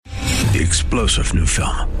The explosive new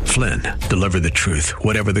film, Flynn, deliver the truth,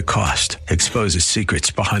 whatever the cost, exposes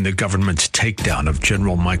secrets behind the government's takedown of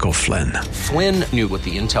General Michael Flynn. Flynn knew what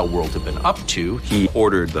the intel world had been up to. He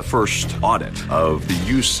ordered the first audit of the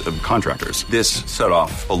use of contractors. This set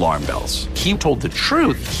off alarm bells. He told the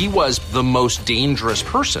truth. He was the most dangerous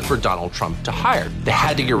person for Donald Trump to hire. They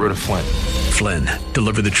had to get rid of Flynn. Flynn,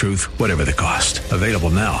 deliver the truth, whatever the cost. Available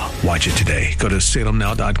now. Watch it today. Go to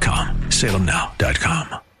salemnow.com.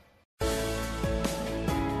 salemnow.com.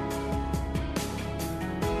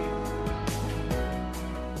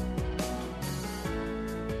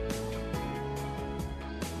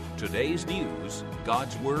 Today's news,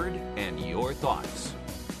 God's Word, and your thoughts.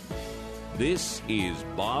 This is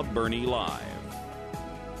Bob Burney Live.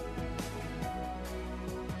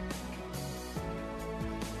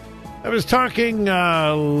 I was talking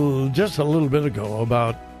just a little bit ago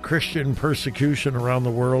about Christian persecution around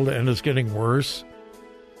the world, and it's getting worse.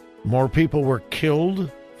 More people were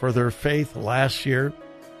killed for their faith last year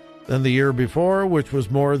than the year before, which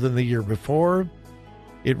was more than the year before.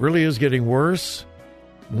 It really is getting worse.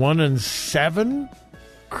 1 in 7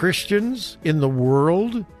 Christians in the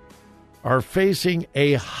world are facing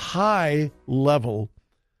a high level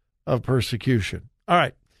of persecution. All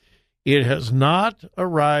right. It has not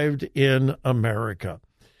arrived in America.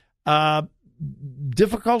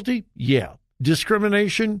 Difficulty? Yeah.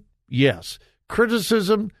 Discrimination? Yes.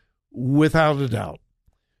 Criticism? Without a doubt.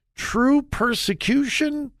 True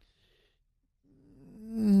persecution?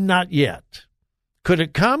 Not yet. Could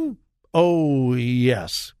it come? Oh,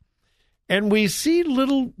 yes. And we see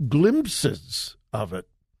little glimpses of it.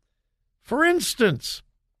 For instance,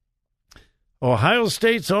 Ohio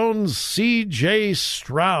State's own C.J.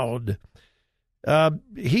 Stroud,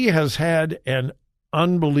 he has had an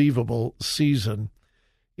unbelievable season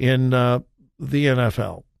in the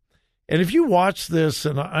NFL. And if you watch this,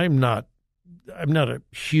 and I'm not a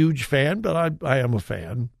huge fan, but I am a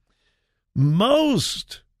fan,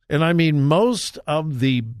 most of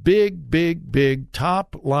the big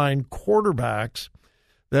top-line quarterbacks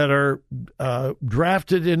that are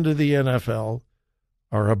drafted into the NFL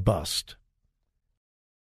are a bust.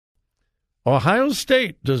 Ohio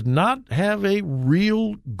State does not have a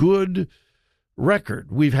real good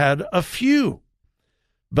record. We've had a few,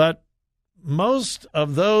 but most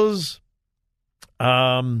of those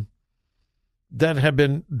that have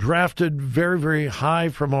been drafted very, very high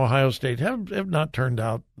from Ohio State have not turned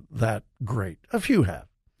out that great. A few have.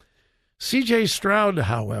 C.J. Stroud,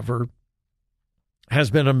 however, has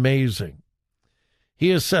been amazing. He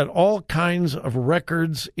has set all kinds of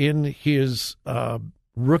records in his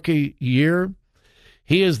rookie year.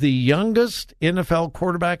 He is the youngest NFL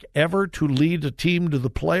quarterback ever to lead a team to the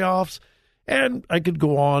playoffs, and I could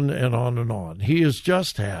go on and on and on. He has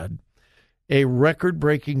just had a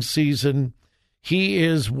record-breaking season. He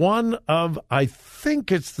is one of, I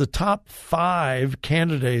think it's the top 5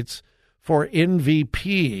 candidates for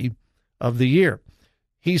MVP of the year.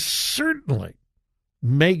 He certainly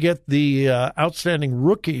may get the Outstanding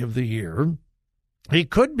Rookie of the Year. He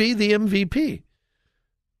could be the MVP,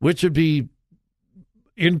 which would be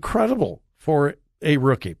incredible for a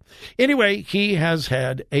rookie. Anyway, he has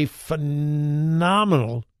had a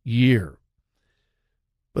phenomenal year.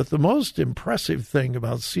 But the most impressive thing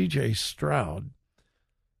about C.J. Stroud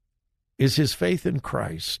is his faith in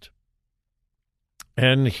Christ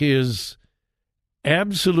and his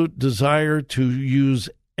absolute desire to use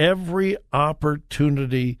every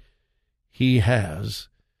opportunity he has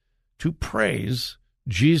to praise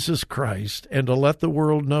Jesus Christ and to let the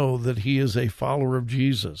world know that he is a follower of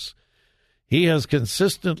Jesus. He has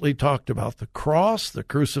consistently talked about the cross, the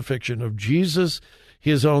crucifixion of Jesus,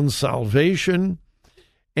 his own salvation.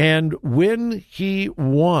 And when he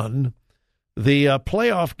won the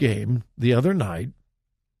playoff game the other night,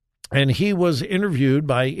 and he was interviewed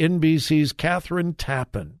by NBC's Catherine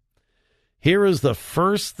Tappan, here is the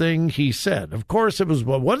first thing he said. Of course, it was,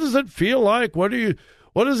 well, what does it feel like? What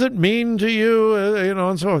does it mean to you?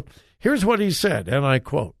 And so on. Here's what he said, and I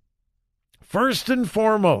quote, "First and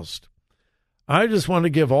foremost, I just want to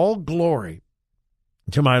give all glory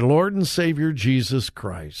to my Lord and Savior, Jesus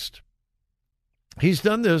Christ. He's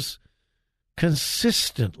done this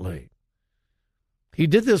consistently. He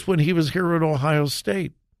did this when he was here at Ohio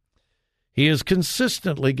State. He has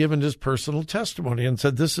consistently given his personal testimony and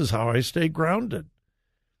said, this is how I stay grounded."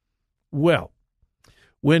 Well,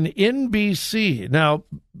 when NBC, now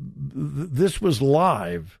this was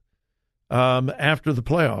live after the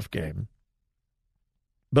playoff game,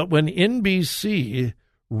 but when NBC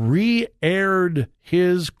re-aired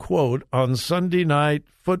his quote on Sunday Night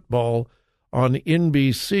Football on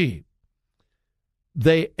NBC,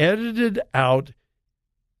 they edited out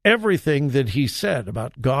everything that he said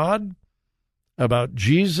about God, about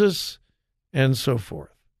Jesus, and so forth.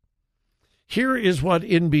 Here is what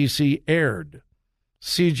NBC aired.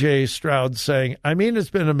 C.J. Stroud saying, I mean, it's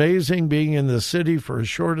been amazing being in the city for as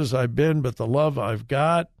short as I've been, but the love I've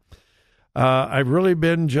got, I've really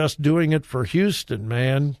been just doing it for Houston,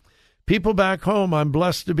 man. People back home, I'm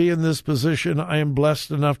blessed to be in this position. I am blessed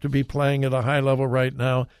enough to be playing at a high level right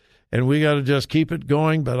now, and we got to just keep it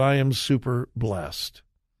going, but I am super blessed.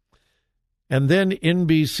 And then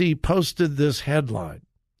NBC posted this headline.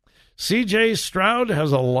 C.J. Stroud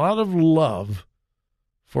has a lot of love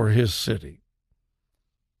for his city.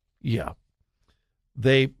 Yeah.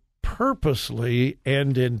 They purposely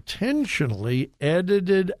and intentionally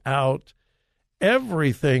edited out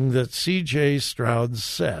everything that C.J. Stroud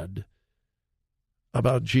said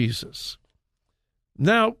about Jesus.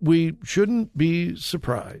 Now, we shouldn't be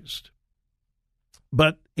surprised.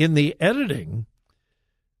 But in the editing,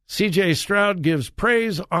 C.J. Stroud gives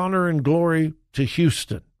praise, honor, and glory to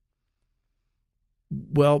Houston.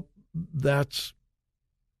 Well, that's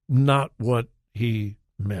not what he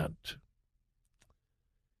meant.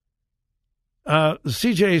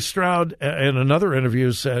 C.J. Stroud, in another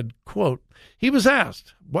interview, said, quote, he was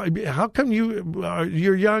asked, how come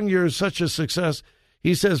you're young, you're such a success?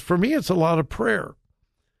 He says, for me, it's a lot of prayer.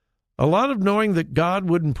 A lot of knowing that God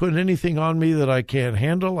wouldn't put anything on me that I can't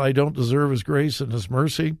handle. I don't deserve his grace and his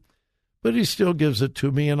mercy, but he still gives it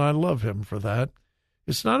to me, and I love him for that.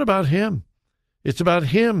 It's not about him. It's about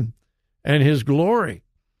him and his glory.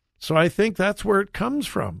 So I think that's where it comes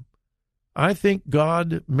from. I think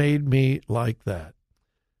God made me like that.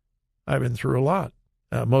 I've been through a lot.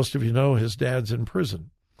 Most of you know his dad's in prison.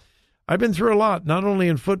 I've been through a lot, not only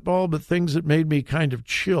in football, but things that made me kind of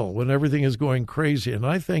chill when everything is going crazy. And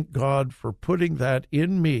I thank God for putting that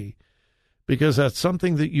in me, because that's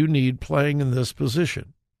something that you need playing in this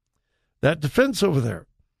position. That defense over there,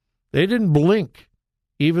 they didn't blink.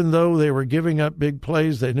 Even though they were giving up big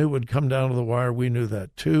plays, they knew it would come down to the wire. We knew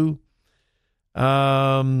that too.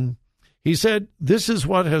 He said, this is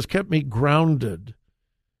what has kept me grounded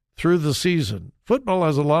through the season. Football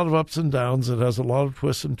has a lot of ups and downs. It has a lot of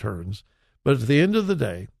twists and turns. But at the end of the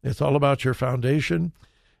day, it's all about your foundation.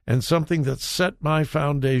 And something that set my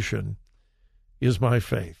foundation is my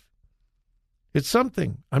faith. It's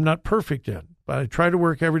something I'm not perfect in, but I try to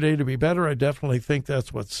work every day to be better. I definitely think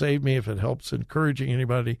that's what saved me. If it helps encouraging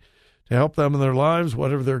anybody to help them in their lives,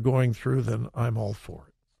 whatever they're going through, then I'm all for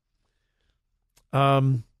it.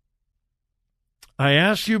 I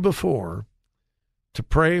asked you before to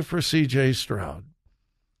pray for C.J. Stroud.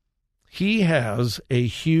 He has a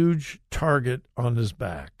huge target on his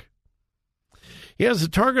back. He has a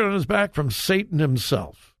target on his back from Satan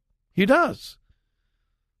himself. He does.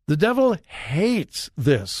 The devil hates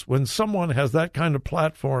this when someone has that kind of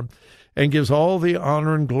platform and gives all the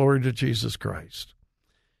honor and glory to Jesus Christ.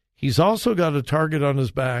 He's also got a target on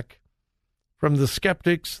his back from the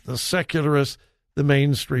skeptics, the secularists, the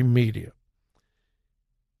mainstream media.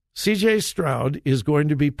 C.J. Stroud is going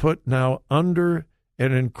to be put now under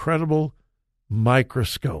an incredible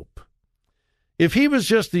microscope. If he was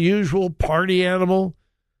just the usual party animal,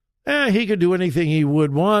 he could do anything he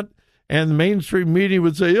would want. And the mainstream media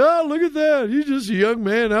would say, oh, look at that. He's just a young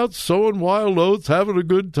man out sowing wild oats, having a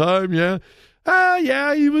good time, yeah.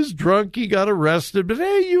 Yeah, he was drunk, he got arrested. But,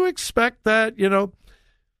 hey, you expect that, you know.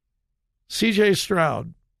 C.J.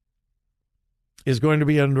 Stroud is going to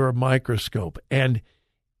be under a microscope. And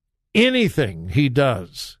anything he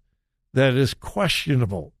does that is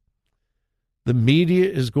questionable, the media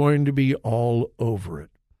is going to be all over it.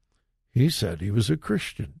 He said he was a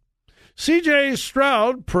Christian. C.J.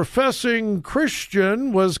 Stroud, professing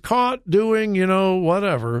Christian, was caught doing,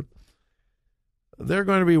 whatever. They're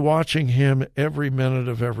going to be watching him every minute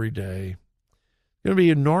of every day. Going to be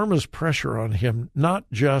enormous pressure on him, not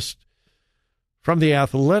just from the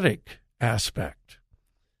athletic aspect,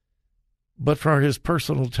 but for his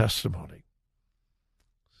personal testimony.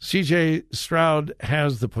 C.J. Stroud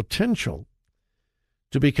has the potential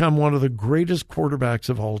to become one of the greatest quarterbacks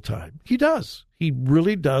of all time. He does. He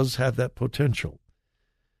really does have that potential.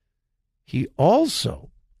 He also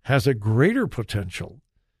has a greater potential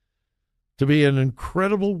to be an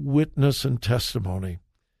incredible witness and testimony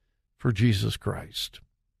for Jesus Christ.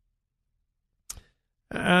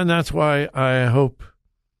 And that's why I hope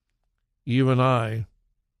you and I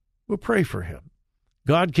will pray for him.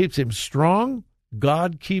 God keeps him strong.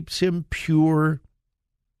 God keeps him pure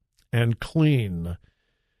and clean.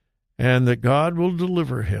 And that God will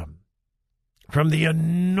deliver him from the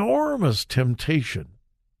enormous temptation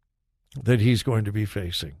that he's going to be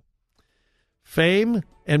facing. Fame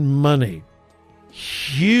and money,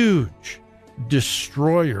 huge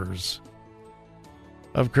destroyers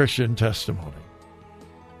of Christian testimony.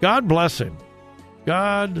 God bless him.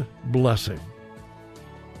 God bless him.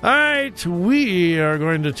 All right, we are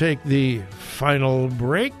going to take the final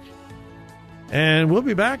break, and we'll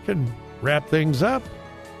be back and wrap things up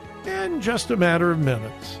in just a matter of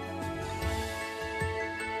minutes.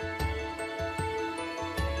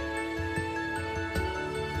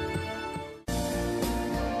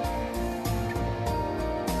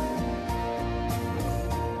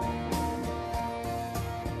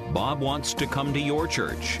 Bob wants to come to your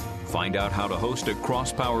church. Find out how to host a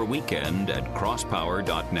Crosspower weekend at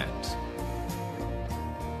crosspower.net.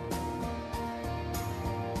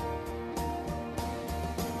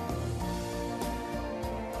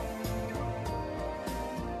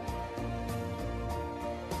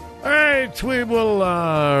 All right, we will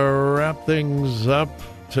wrap things up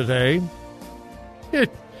today.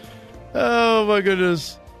 Oh, my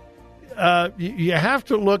goodness. You have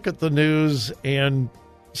to look at the news and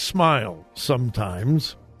smile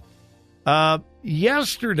sometimes.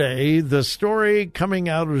 Yesterday, the story coming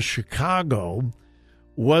out of Chicago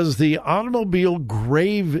was the automobile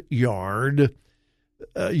graveyard,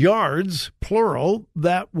 yards, plural,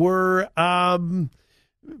 that were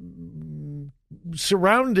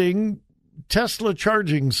surrounding Tesla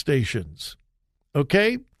charging stations.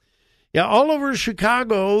 Okay? Yeah, all over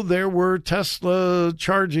Chicago, there were Tesla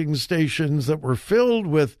charging stations that were filled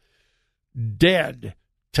with dead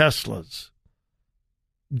Teslas.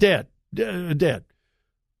 Dead.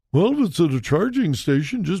 Well, if it's at a charging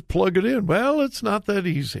station, just plug it in. Well, it's not that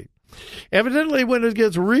easy. Evidently, when it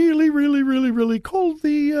gets really, really, really, really cold,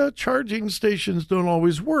 the charging stations don't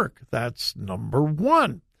always work. That's number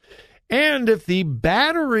one. And if the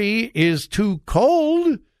battery is too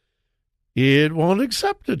cold, it won't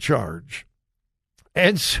accept a charge.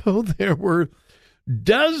 And so there were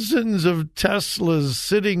dozens of Teslas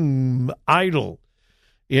sitting idle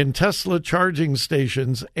in Tesla charging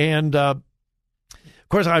stations. And, of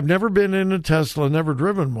course, I've never been in a Tesla, never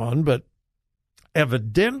driven one, but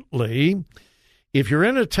evidently, if you're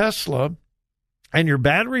in a Tesla and your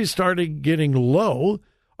battery started getting low,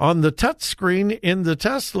 on the touch screen in the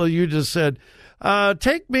Tesla, you just said,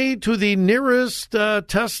 take me to the nearest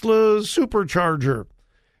Tesla supercharger.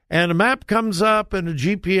 And a map comes up and a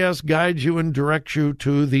GPS guides you and directs you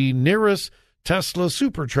to the nearest Tesla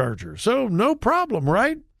supercharger. So no problem,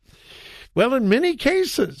 right? Well, in many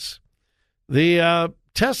cases, the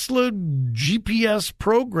Tesla GPS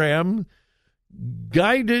program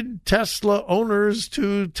guided Tesla owners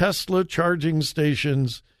to Tesla charging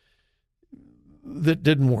stations that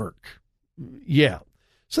didn't work. Yeah.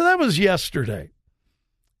 So that was yesterday.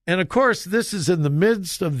 And, of course, this is in the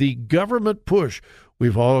midst of the government push.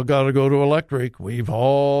 We've all got to go to electric. We've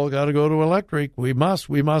all got to go to electric. We must.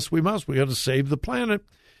 We got to save the planet.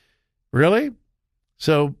 Really?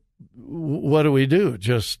 So what do?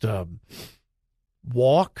 Just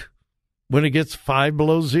walk when it gets 5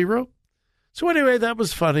 below zero? So anyway, that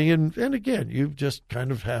was funny. And again, you just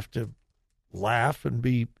kind of have to laugh and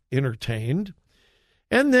be entertained.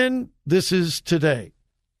 And then this is today.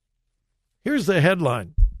 Here's the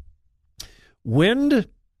headline. Wind,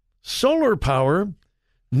 solar power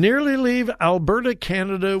nearly leave Alberta,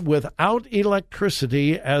 Canada without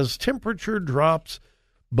electricity as temperature drops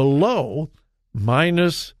below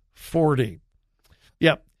minus 40.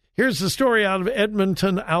 Yep. Here's the story out of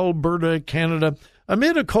Edmonton, Alberta, Canada.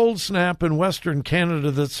 Amid a cold snap in Western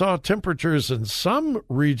Canada that saw temperatures in some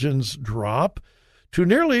regions drop to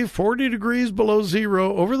nearly 40 degrees below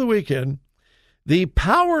zero over the weekend, the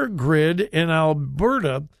power grid in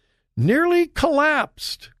Alberta nearly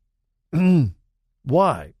collapsed.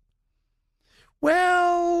 Why?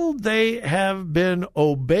 Well, they have been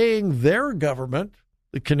obeying their government,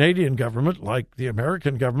 the Canadian government, like the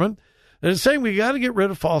American government, and it's saying we got to get rid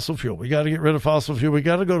of fossil fuel. We got to get rid of fossil fuel. We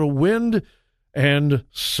got to go to wind and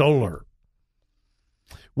solar.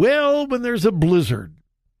 Well, when there's a blizzard,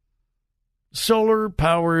 solar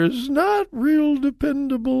power is not real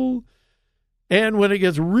dependable. And when it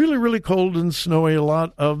gets really, really cold and snowy, a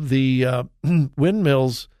lot of the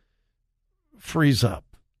windmills freeze up.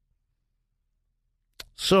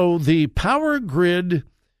 So the power grid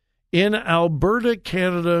in Alberta,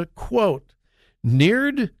 Canada, quote,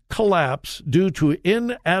 neared collapse due to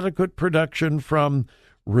inadequate production from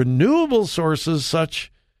renewable sources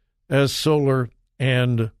such as solar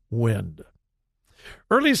and wind.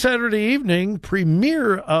 Early Saturday evening,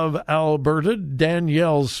 Premier of Alberta,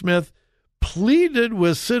 Danielle Smith, pleaded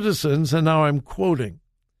with citizens, and now I'm quoting,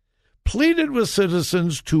 pleaded with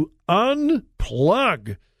citizens to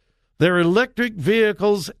unplug their electric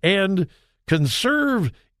vehicles and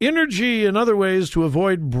conserve energy in other ways to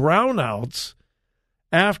avoid brownouts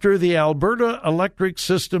after the Alberta electric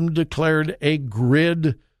system declared a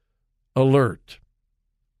grid alert.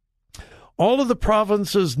 All of the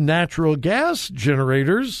province's natural gas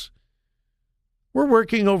generators were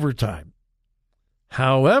working overtime.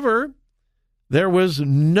 However, there was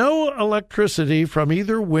no electricity from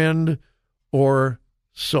either wind or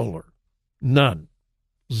solar. None.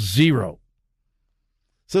 Zero.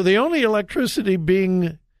 So the only electricity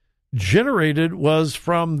being generated was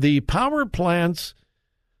from the power plants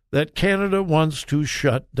that Canada wants to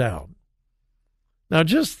shut down. Now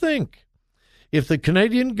just think, if the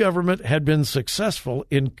Canadian government had been successful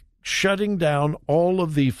in shutting down all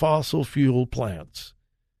of the fossil fuel plants,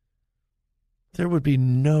 there would be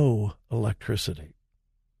no electricity.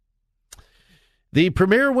 The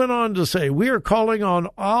premier went on to say, "We are calling on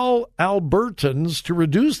all Albertans to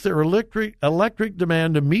reduce their electric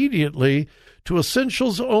demand immediately to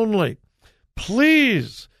essentials only.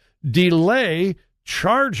 Please delay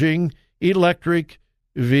charging electric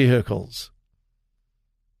vehicles."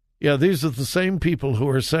 Yeah, these are the same people who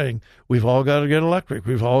are saying, we've all got to get electric.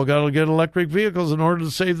 We've all got to get electric vehicles in order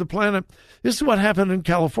to save the planet. This is what happened in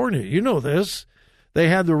California. You know this. They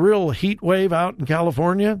had the real heat wave out in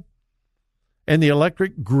California, and the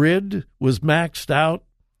electric grid was maxed out.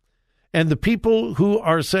 And the people who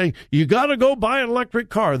are saying, you got to go buy an electric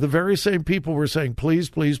car, the very same people were saying, please,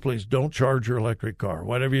 please, please, don't charge your electric car.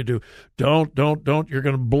 Whatever you do, don't. You're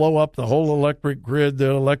going to blow up the whole electric grid. The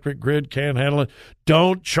electric grid can't handle it.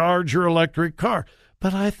 Don't charge your electric car.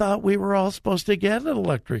 But I thought we were all supposed to get an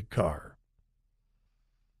electric car.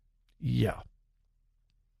 Yeah.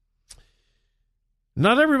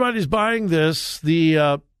 Not everybody's buying this.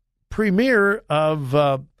 The premier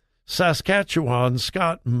of Saskatchewan,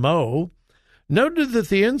 Scott Moe, noted that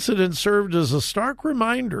the incident served as a stark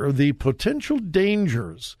reminder of the potential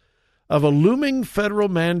dangers of a looming federal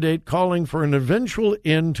mandate calling for an eventual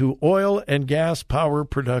end to oil and gas power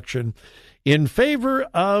production in favor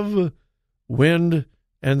of wind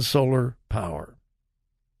and solar power.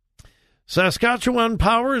 Saskatchewan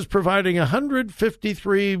Power is providing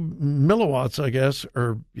 153 milliwatts,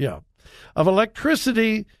 of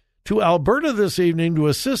electricity to Alberta this evening to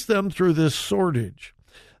assist them through this shortage.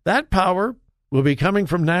 That power will be coming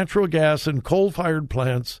from natural gas and coal-fired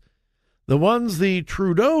plants, the ones the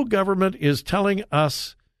Trudeau government is telling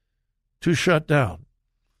us to shut down.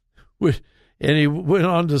 And he went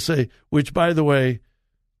on to say, which, by the way,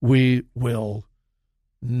 we will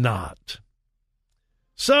not.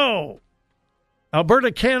 So,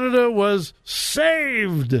 Alberta, Canada was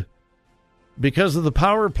saved because of the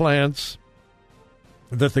power plants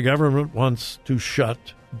that the government wants to shut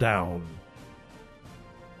down.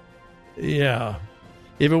 Yeah.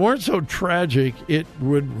 If it weren't so tragic, it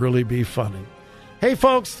would really be funny. Hey,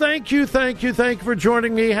 folks, thank you for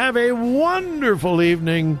joining me. Have a wonderful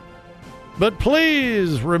evening. But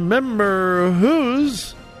please remember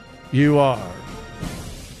whose you are.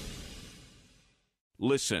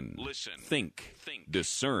 Listen. Think.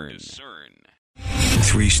 Discern.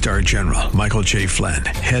 3-star General Michael J. Flynn,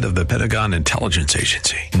 head of the Pentagon Intelligence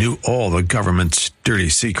Agency, knew all the government's dirty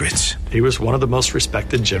secrets. He was one of the most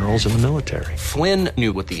respected generals in the military. Flynn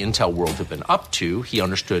knew what the intel world had been up to. He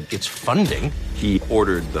understood its funding. He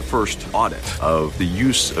ordered the first audit of the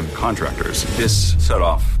use of contractors. This set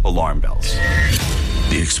off alarm bells.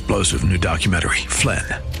 The explosive new documentary, Flynn,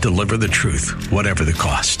 Deliver the Truth, Whatever the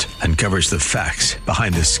Cost, uncovers the facts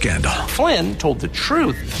behind this scandal. Flynn told the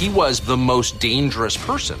truth. He was the most dangerous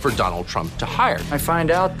person for Donald Trump to hire. I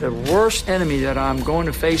find out the worst enemy that I'm going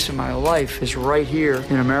to face in my life is right here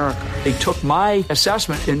in America. They took my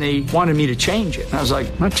assessment and they wanted me to change it. And I was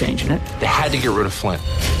like, I'm not changing it. They had to get rid of Flynn.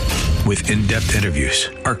 With in-depth interviews,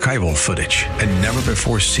 archival footage, and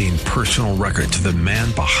never-before-seen personal records of the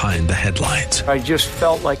man behind the headlines. I just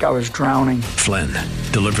felt like I was drowning. Flynn,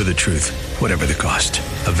 Deliver the Truth, Whatever the Cost.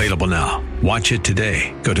 Available now. Watch it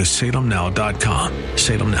today. Go to salemnow.com.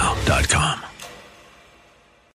 salemnow.com.